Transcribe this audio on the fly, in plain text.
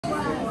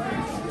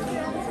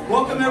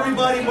Welcome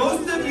everybody.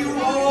 Most of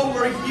you all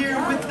were here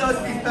with us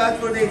these past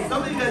 4 days.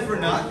 Some of you guys were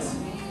not.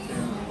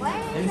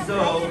 And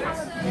so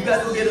you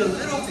guys will get a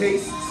little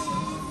taste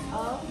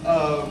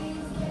of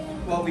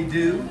what we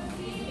do.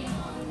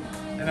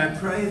 And I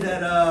pray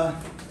that,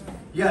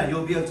 yeah,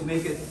 you'll be able to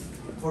make it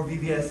for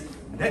VBS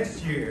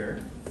next year.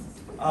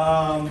 You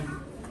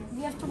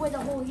have to wait the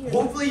whole year.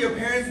 Hopefully your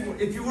parents,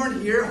 if you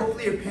weren't here,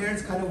 hopefully your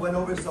parents kind of went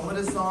over some of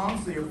the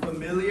songs so you're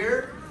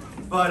familiar.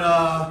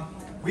 But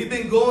we've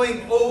been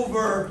going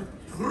over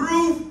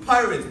Proof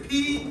Pirates,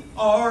 P-R-O-O-F.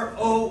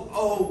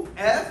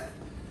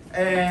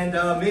 And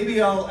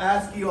maybe I'll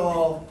ask you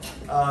all,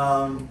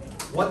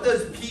 what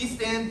does P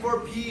stand for?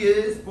 P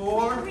is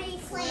for?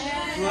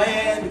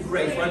 Planned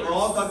grace, right? We're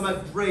all talking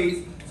about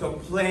grace. So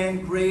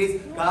planned grace,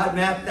 God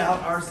mapped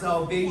out our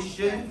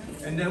salvation.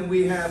 And then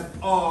we have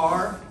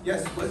R,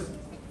 yes,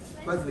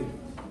 Wesley.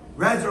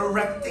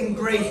 Resurrecting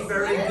grace,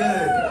 very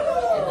good.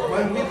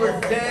 When we were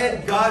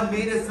dead, God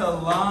made us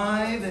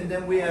alive. And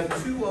then we have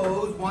two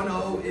O's. One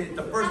O,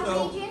 the first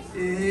O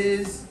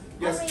is,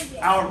 yes,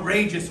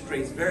 outrageous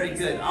grace, very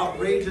good.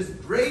 Outrageous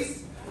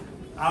grace.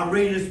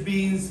 Outrageous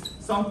means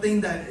something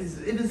that is,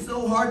 it is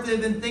so hard to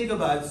even think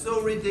about. It's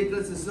so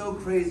ridiculous, it's so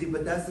crazy,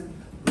 but that's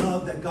the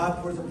love that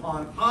God pours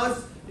upon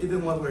us,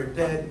 even when we're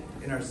dead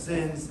in our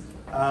sins.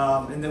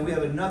 And then we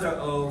have another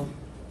O.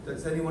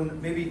 Does anyone,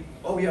 maybe,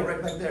 oh yeah,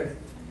 right back there.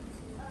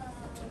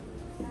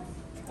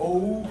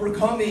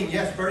 Overcoming,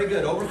 yes, very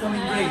good.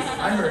 Overcoming grace.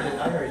 I heard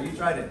it, you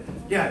tried it.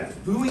 Yeah, it's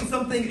doing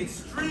something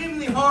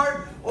extremely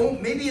hard, or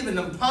maybe even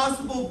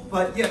impossible,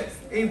 but yet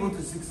able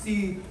to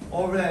succeed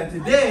over that.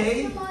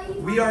 Today,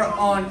 we are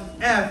on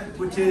F,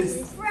 which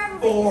is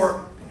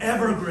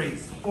forever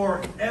grace.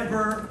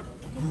 Forever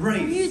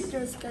grace.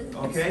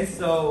 Okay,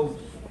 so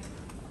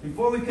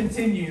before we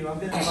continue, I'm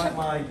going to invite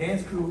my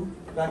dance crew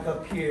back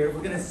up here.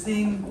 We're going to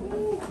sing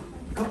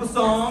a couple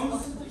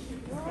songs.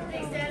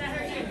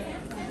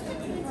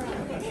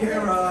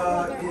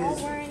 Kara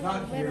is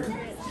not here.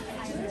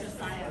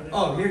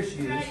 Oh, here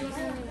she is.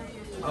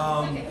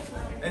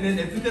 And then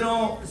if you can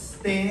all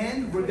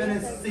stand, we're going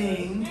to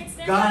sing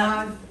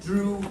God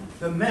Drew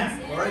the Map.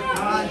 All right,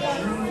 God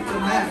Drew the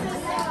Map.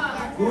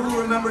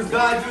 Who remembers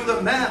God Drew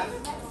the Map?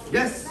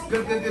 Yes,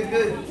 good, good, good,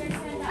 good.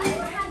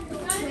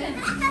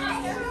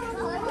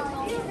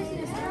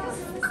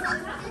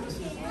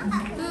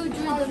 Who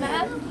drew the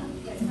map?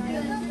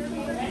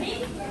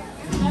 Ready?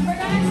 Remember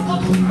guys? Go,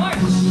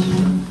 march!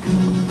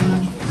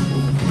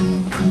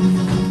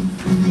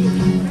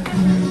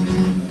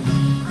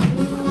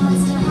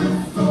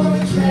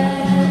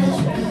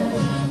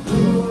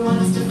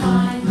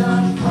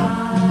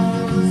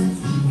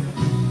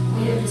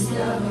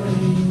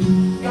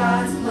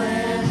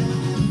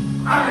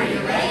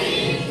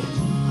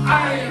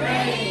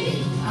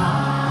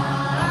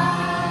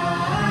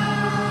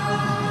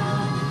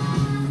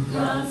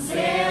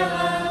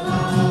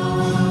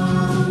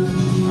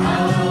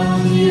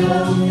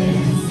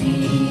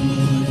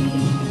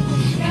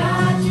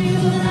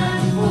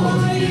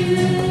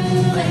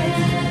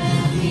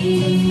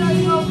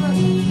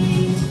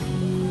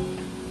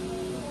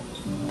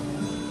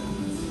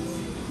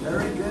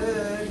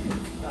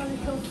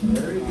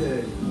 Very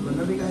good.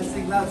 Remember, you guys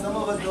sing loud. Some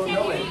of us don't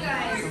know it.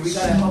 So we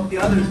got to help the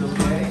others,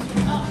 okay?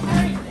 All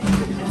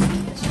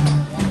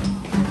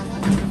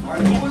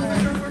right, who wants to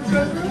search for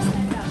treasure?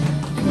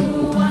 Who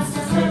wants to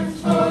search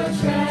for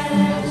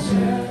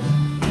treasure?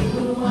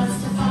 Who wants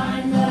to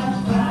find the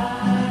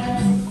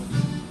prize?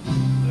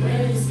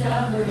 We're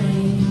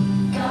discovering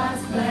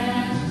God's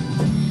plan.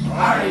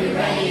 Are you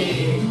ready?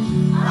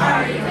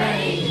 Are you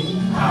ready?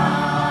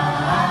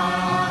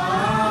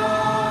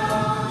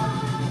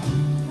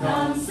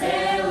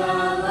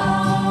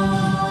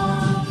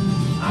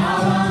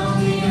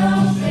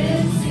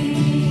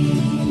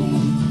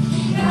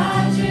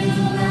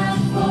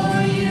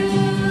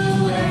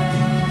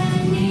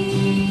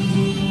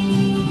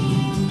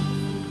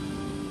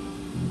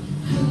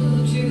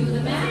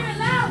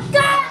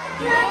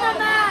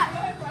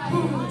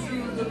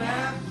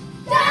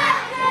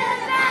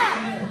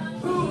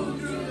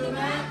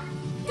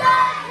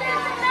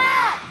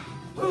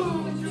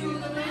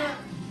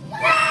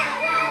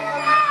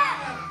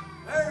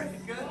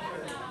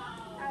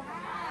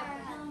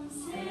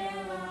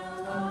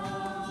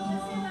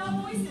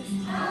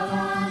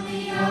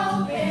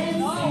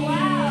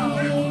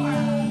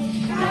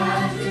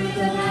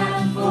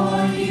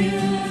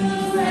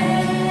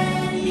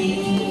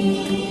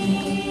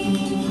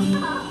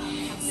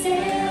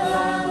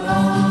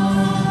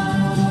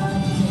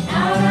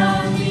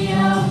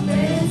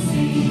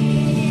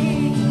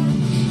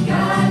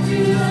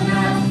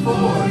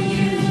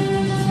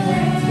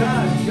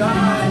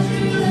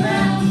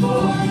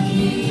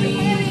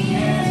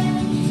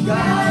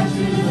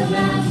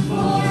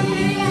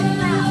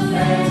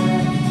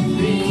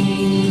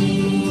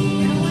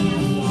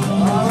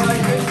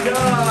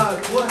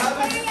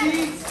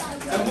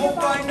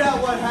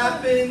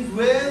 Happens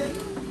with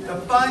the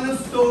final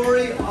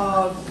story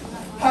of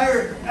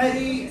Pirate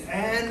Eddie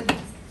and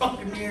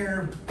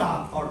Buccaneer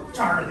Bob, or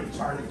Charlie.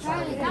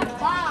 Charlie, not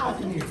Bob.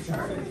 Buccaneer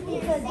Charlie. He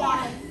could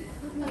die.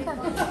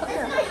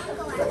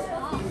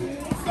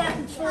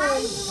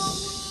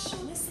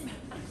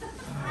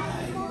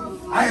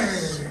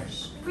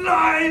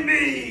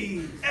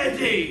 Blimey,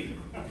 Eddie!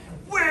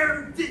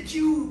 Where did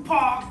you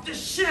park the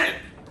ship?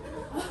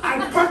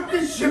 I parked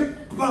the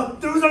ship,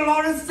 but there was a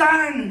lot of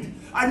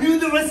sand. I knew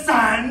there was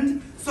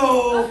sand,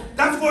 so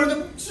that's where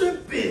the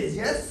ship is,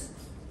 yes?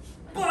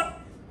 But,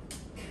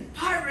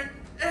 Pirate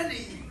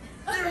Eddie,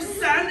 there's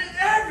sand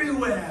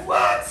everywhere.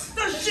 What?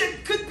 The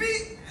ship could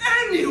be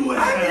anywhere.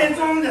 I mean, it's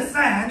on the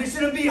sand. It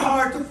shouldn't be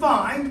hard to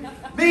find.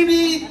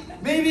 Maybe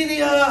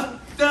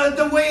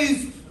the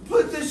waves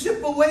put the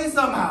ship away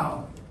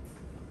somehow.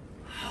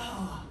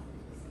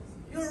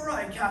 You're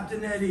right,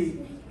 Captain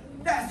Eddie.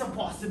 That's a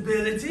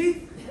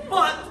possibility.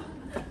 But,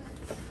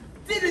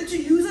 didn't you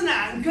use an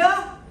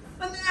anchor?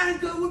 An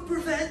anchor would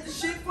prevent the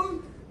ship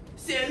from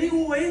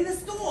sailing away in the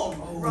storm,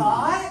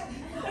 right?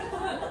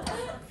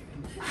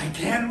 I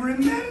can't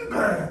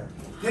remember.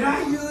 Did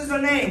I use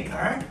an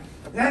anchor?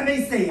 Let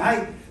me see.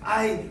 I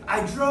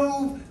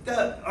drove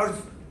or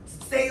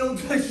sailed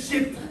the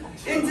ship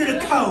into the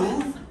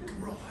cove,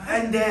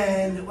 and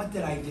then what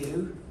did I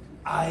do?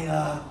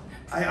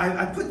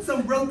 I put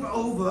some rope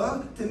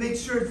over to make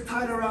sure it's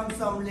tied around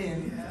some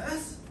limb.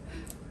 Yes.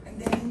 And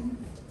then,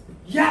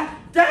 yeah,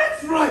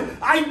 that's right.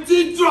 I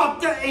did drop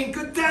the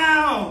anchor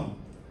down.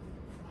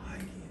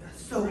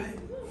 So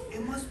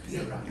it must be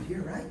around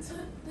here, right?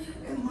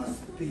 It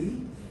must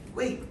be.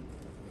 Wait.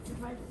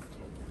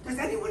 Does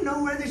anyone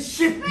know where the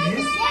ship is?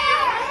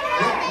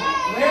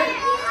 Where?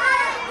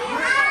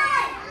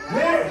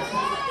 Where?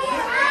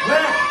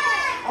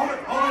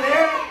 Over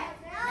there?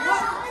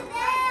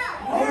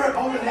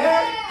 Over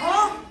there?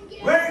 Huh?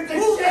 Where's the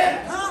ship?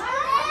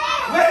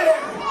 Where?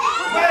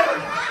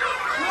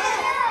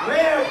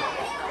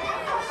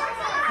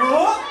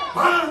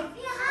 Huh?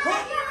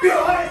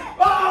 Behind?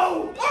 Oh!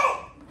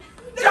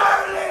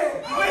 Charlie!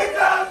 We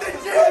found the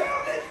ship!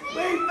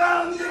 We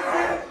found the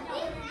ship!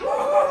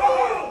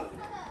 Woo-hoo-hoo!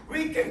 We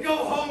can go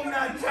home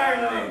now,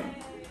 Charlie.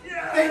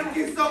 Thank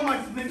you so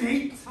much,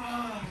 Minnie.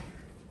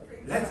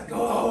 Let's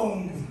go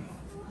home.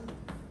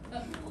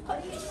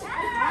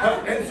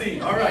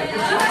 MC, all right.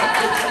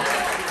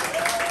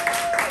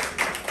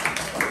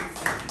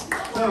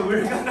 So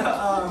we're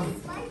gonna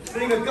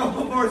sing a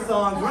couple more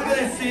songs. We're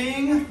gonna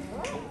sing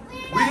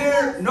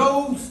 "We're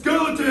No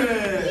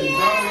Skeletons."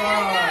 All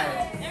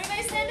right.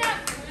 Everybody stand up.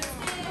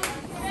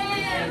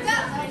 Stand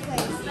up.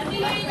 Let me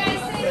hear you guys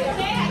sing,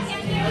 okay? I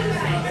can't hear you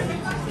guys.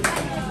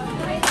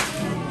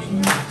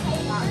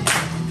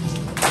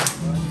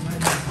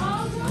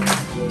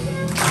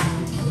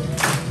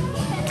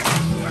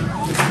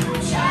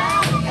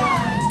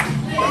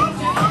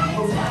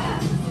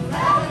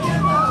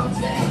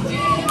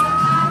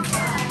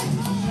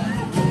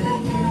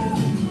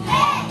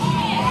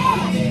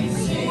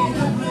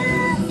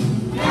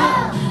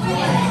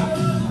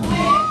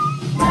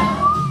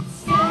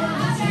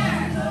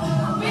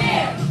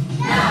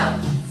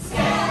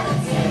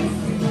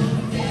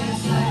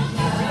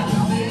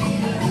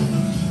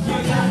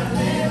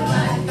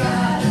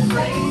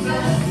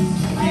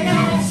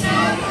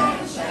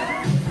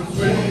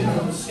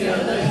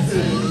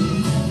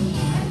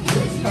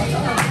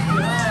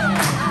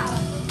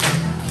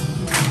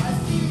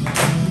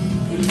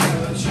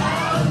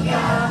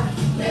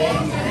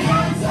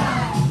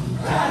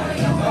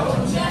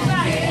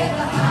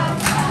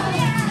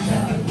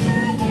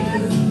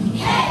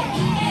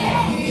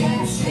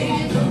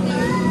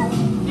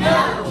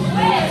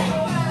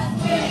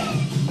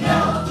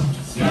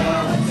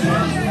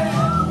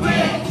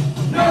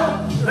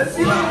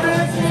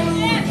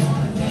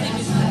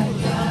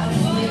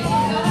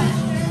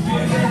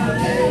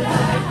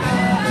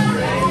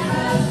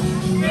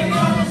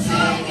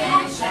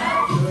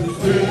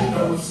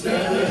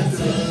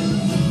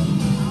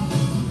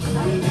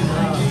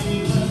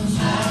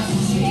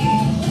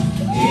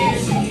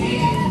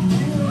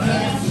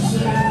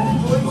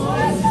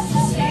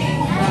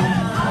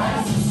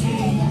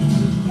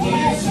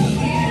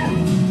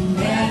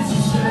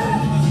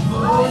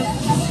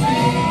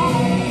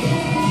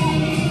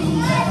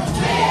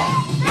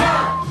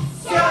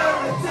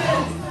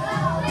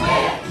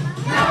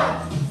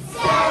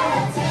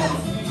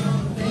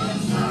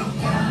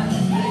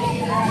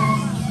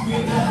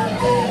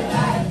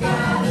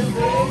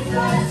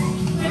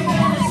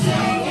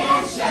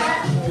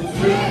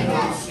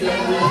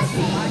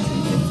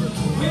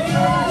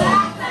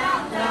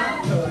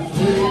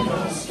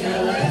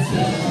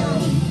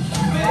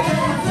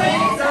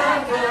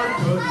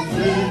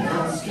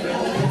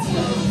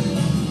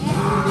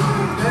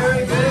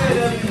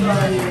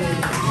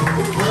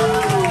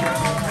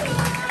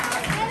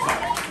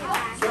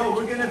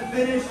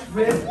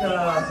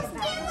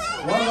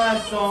 One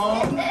last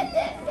song.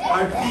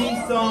 Our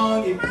theme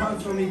song, it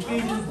comes from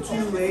Ephesians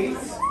 2:8,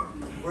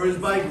 where it's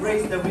by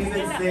grace that we've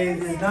been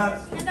saved. It is not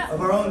of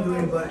our own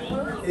doing, but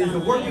it is the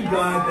work of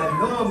God that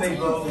no one may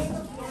boast.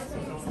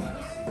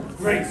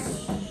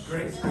 Grace,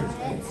 grace, grace,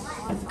 grace.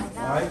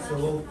 All right, so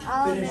we'll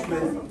finish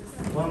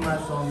with one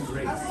last song,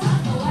 Grace.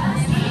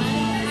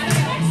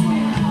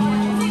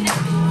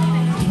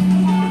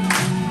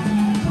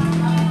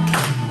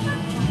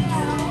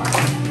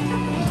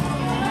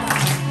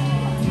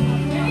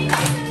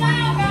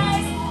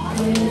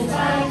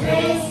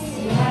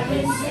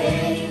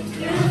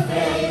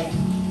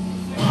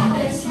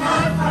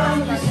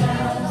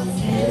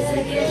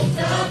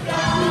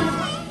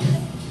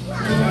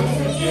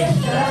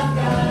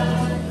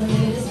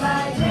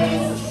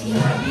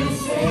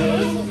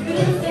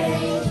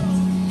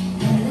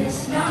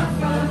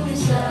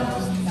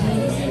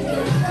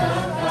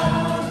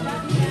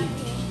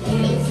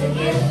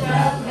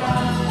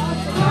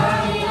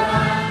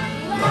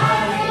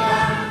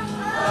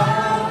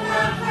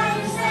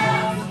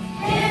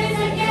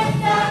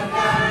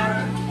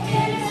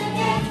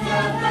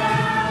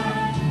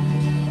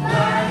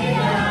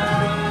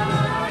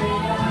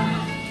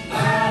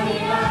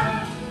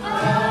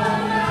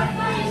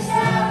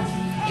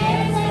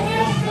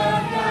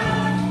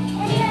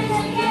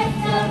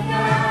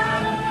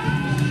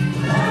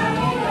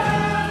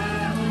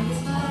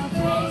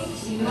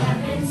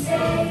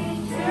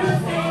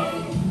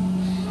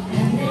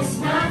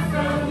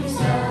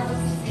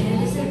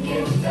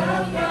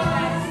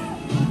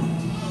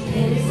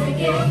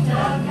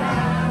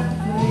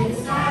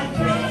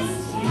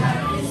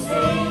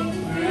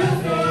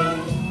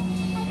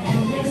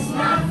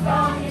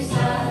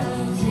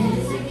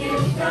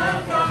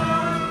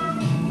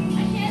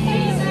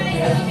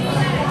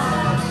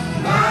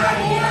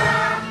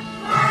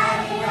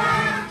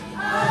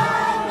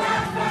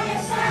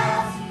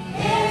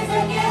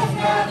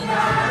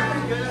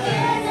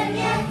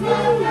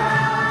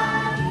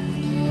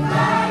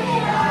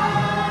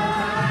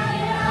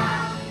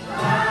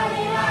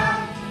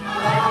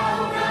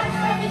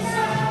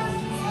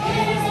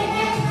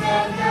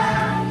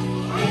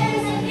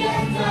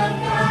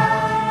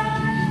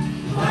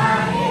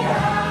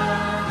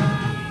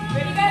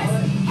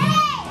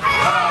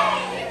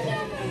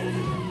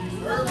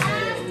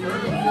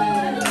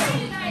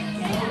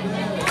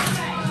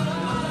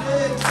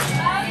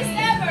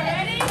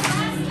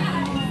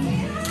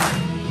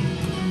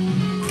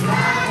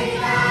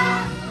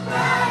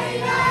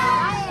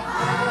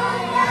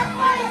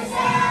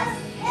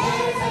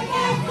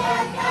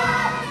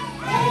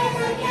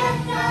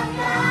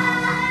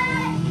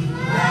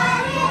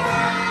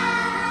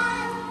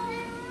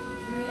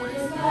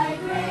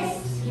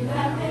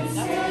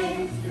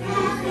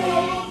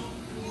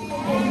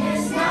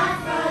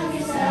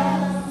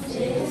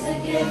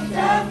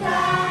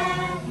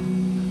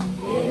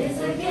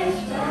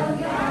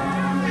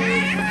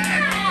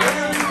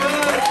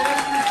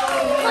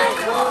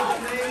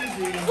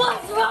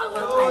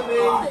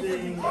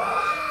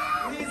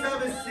 Please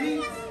have a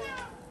seat.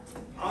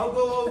 I'll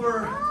go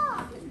over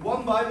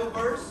one Bible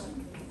verse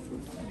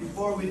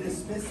before we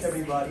dismiss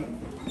everybody.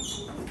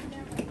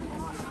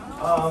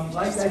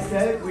 Like I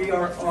said, we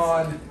are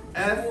on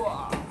F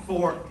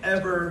for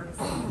Ever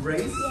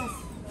Grace.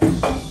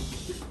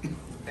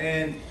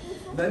 And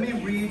let me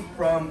read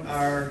from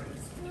our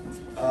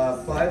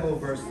Bible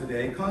verse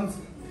today. It comes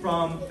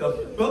from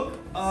the book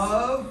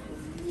of,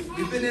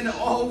 we've been in it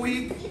all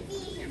week,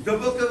 the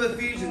book of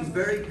Ephesians.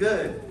 Very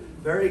good,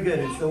 very good.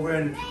 And so we're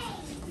in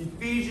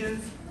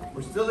Ephesians.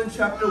 We're still in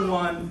chapter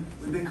 1.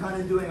 We've been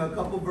kind of doing a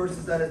couple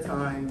verses at a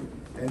time.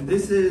 And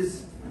this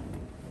is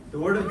the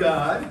Word of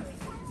God.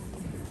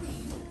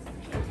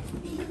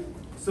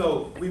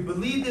 So, we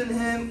believed in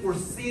Him. We're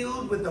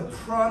sealed with the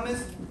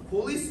promised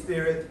Holy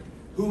Spirit,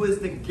 who is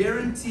the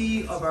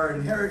guarantee of our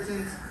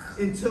inheritance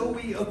until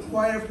we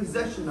acquire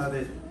possession of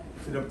it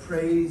to the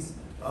praise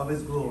of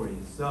His glory.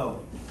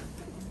 So,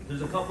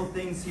 there's a couple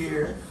things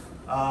here.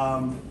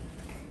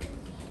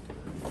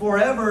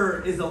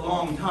 Forever is a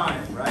long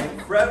time, right?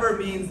 Forever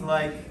means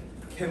like,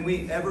 can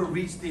we ever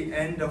reach the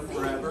end of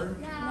forever?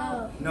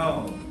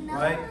 No,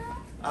 right?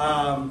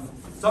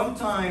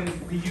 Sometimes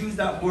we use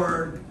that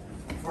word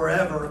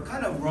forever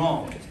kind of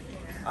wrong.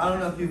 I don't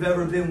know if you've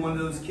ever been one of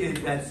those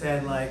kids that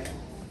said like,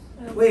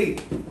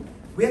 wait,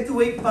 we have to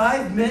wait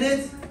 5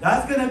 minutes?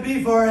 That's gonna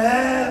be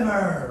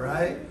forever,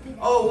 right?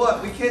 Oh,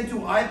 what, we can't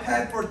do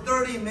iPad for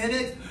 30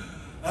 minutes?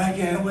 I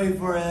can't wait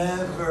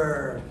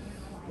forever.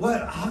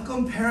 What, how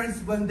come parents,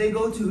 when they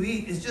go to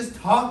eat, it's just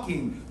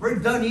talking? We're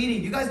done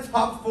eating. You guys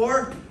talk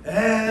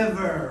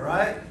forever,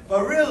 right?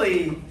 But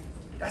really,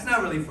 that's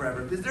not really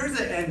forever, because there's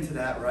an end to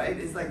that, right?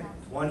 It's like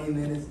 20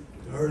 minutes,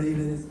 30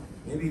 minutes,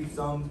 maybe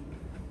some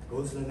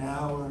goes to an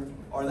hour,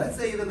 or let's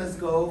say even let's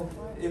go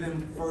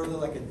even further,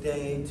 like a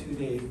day, 2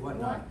 days,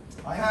 whatnot.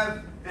 I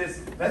have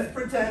this, let's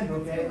pretend,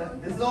 okay?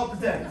 This is all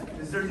pretend,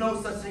 because there's no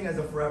such thing as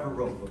a forever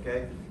rope,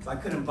 okay? So I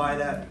couldn't buy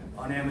that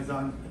on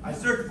Amazon. I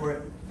searched for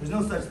it, there's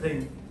no such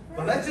thing.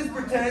 But let's just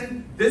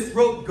pretend this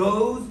rope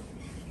goes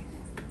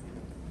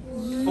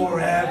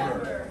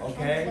forever,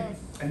 okay?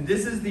 And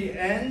this is the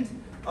end,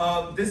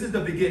 this is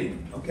the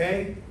beginning,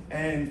 okay?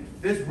 And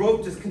this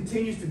rope just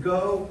continues to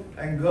go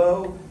and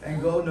go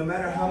and go, no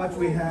matter how much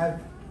we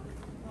have,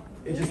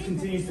 it just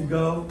continues to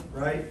go,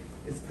 right?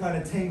 It's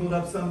kind of tangled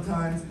up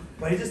sometimes,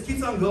 but it just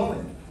keeps on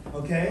going,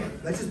 okay?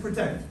 Let's just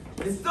pretend.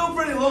 It's still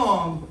pretty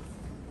long,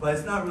 but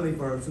it's not really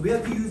far. So we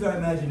have to use our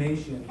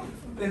imagination.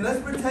 And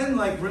let's pretend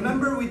like,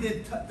 remember we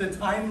did the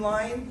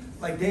timeline,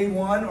 like day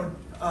one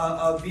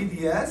of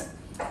VBS?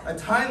 A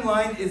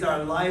timeline is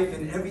our life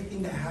and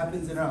everything that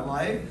happens in our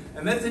life.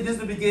 And let's say this is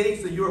the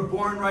beginning, so you were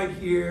born right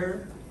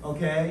here,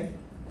 okay?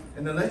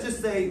 And then let's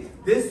just say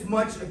this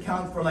much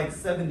accounts for like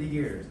 70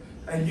 years.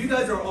 And you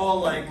guys are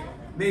all like,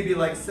 maybe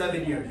like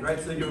 7 years, right?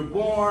 So you were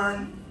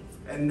born,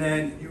 and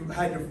then you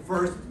had your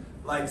first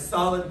like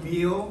solid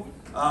meal.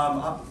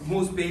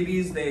 Most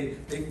babies, they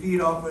feed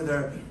off of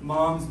their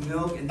mom's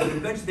milk, and then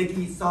eventually they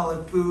can eat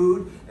solid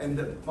food, and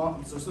the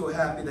moms are so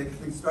happy they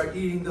can start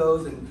eating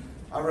those. And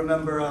I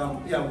remember,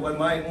 when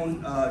my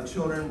own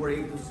children were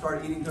able to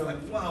start eating, they're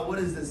like, wow, what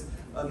is this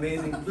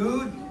amazing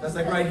food? That's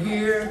like right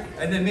here.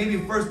 And then maybe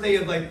first day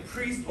of like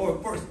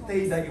first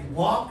day that you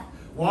walk.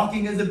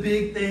 Walking is a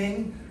big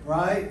thing,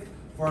 right?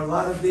 For a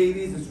lot of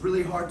babies, it's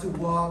really hard to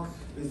walk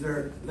because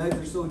their legs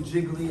are so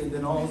jiggly, and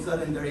then all of a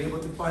sudden they're able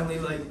to finally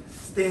like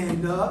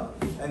stand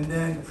up. And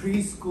then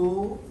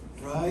preschool,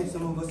 right?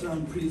 Some of us are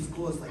in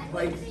preschool, it's like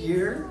right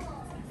here.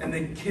 And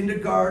then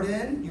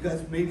kindergarten, you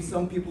guys, maybe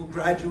some people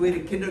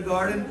graduated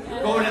kindergarten,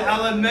 going to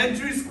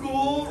elementary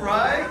school,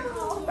 right?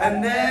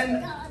 And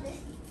then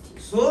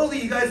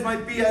slowly you guys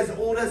might be as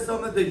old as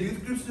some of the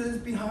youth group students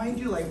behind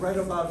you, like right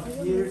about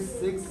here,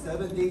 6th,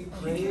 7th, 8th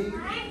grade.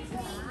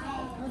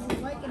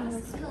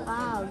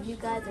 Wow, you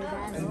guys are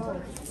that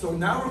old. So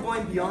now we're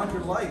going beyond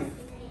your life.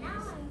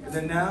 And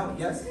then now,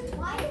 yes?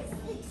 Why is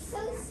it so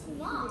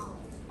small?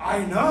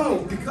 I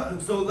know,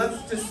 because, so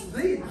let's just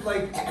see,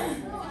 like,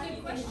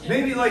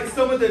 maybe like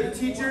some of the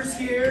teachers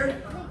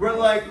here were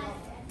like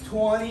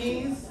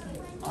 20s.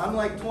 I'm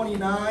like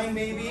 29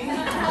 maybe.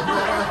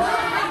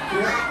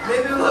 Yeah,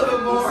 maybe a little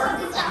bit more,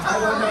 I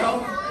don't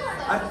know.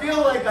 I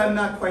feel like I'm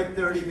not quite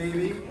 30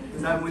 maybe,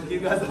 because I'm with you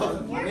guys,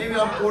 maybe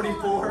I'm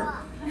 44.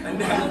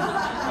 And then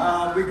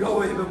we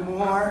go even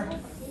more.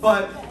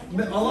 But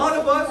a lot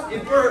of us,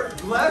 if we're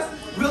blessed,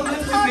 we'll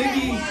live to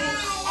maybe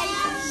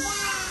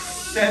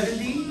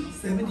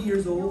 70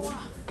 years old.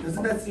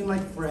 Doesn't that seem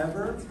like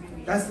forever?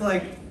 That's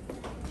like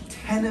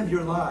 10 of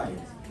your lives.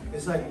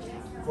 It's like,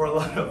 for a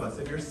lot of us,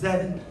 if you're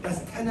 7,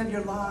 that's 10 of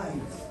your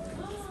lives.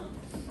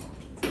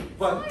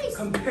 But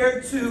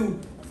compared to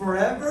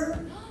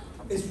forever,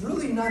 it's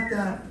really not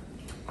that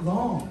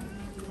long.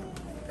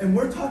 And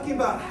we're talking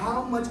about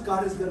how much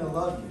God is going to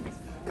love you.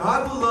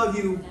 God will love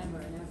you,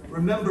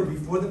 remember,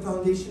 before the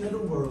foundation of the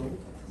world,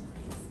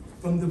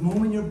 from the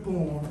moment you're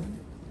born,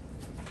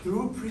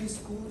 through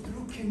preschool,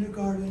 through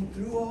kindergarten,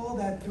 through all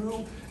that,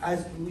 through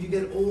as you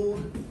get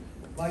old,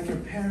 like your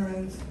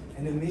parents,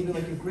 and then maybe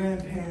like your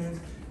grandparents,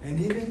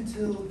 and even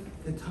till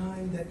the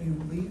time that you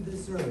leave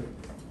this earth.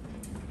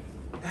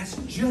 That's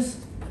just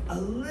a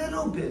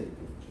little bit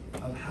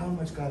of how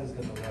much God is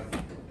going to love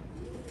you.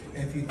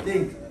 And if you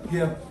think you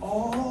have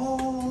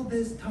all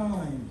this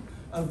time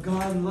of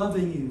God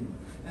loving you,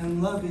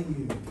 and loving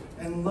you,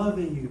 and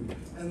loving you,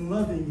 and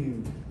loving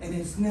you, and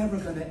it's never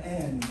going to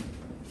end,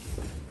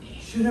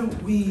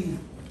 shouldn't we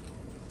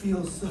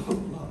feel so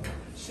loved?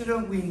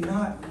 Shouldn't we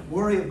not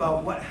worry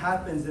about what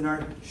happens in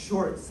our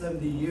short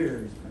 70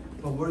 years,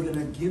 but we're going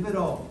to give it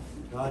all?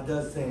 God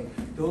does say,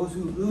 those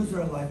who lose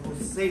their life will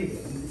save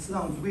it. And it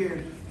sounds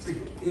weird.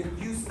 If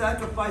you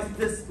sacrifice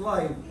this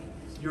life,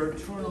 your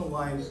eternal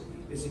life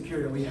is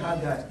secured. And we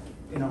have that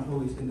in the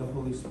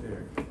Holy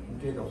Spirit.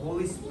 Okay, the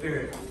Holy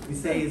Spirit, we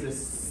say, is a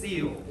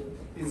seal.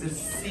 Is a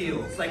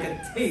seal. It's like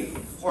a tape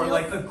or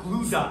like a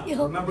glue dot.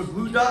 Remember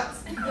glue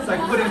dots? It's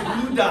like putting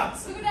glue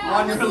dots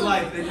on your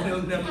life and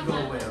it'll never go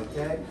away,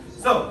 okay?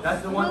 So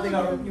that's the one thing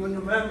I want you to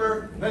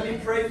remember. Let me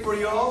pray for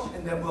you all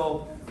and then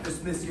we'll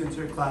dismiss you into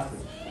your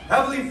classes.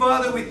 Heavenly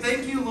Father, we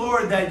thank you,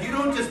 Lord, that you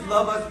don't just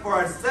love us for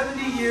our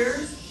 70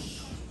 years,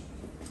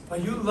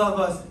 but you love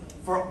us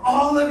for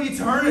all of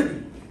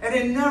eternity. And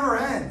it never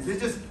ends.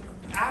 It's just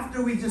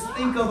after we just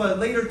think of a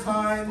later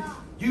time,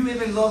 you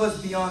even love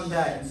us beyond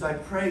that. And so I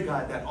pray,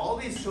 God, that all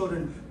these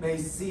children may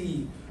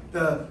see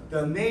the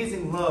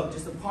amazing love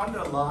just upon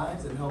their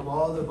lives and help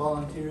all the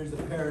volunteers,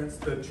 the parents,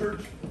 the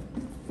church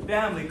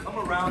family come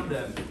around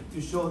them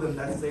to show them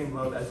that same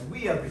love as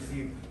we have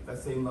received that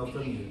same love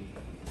from you.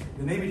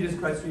 In the name of Jesus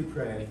Christ we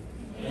pray.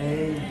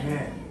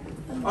 Amen.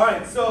 All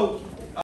right, so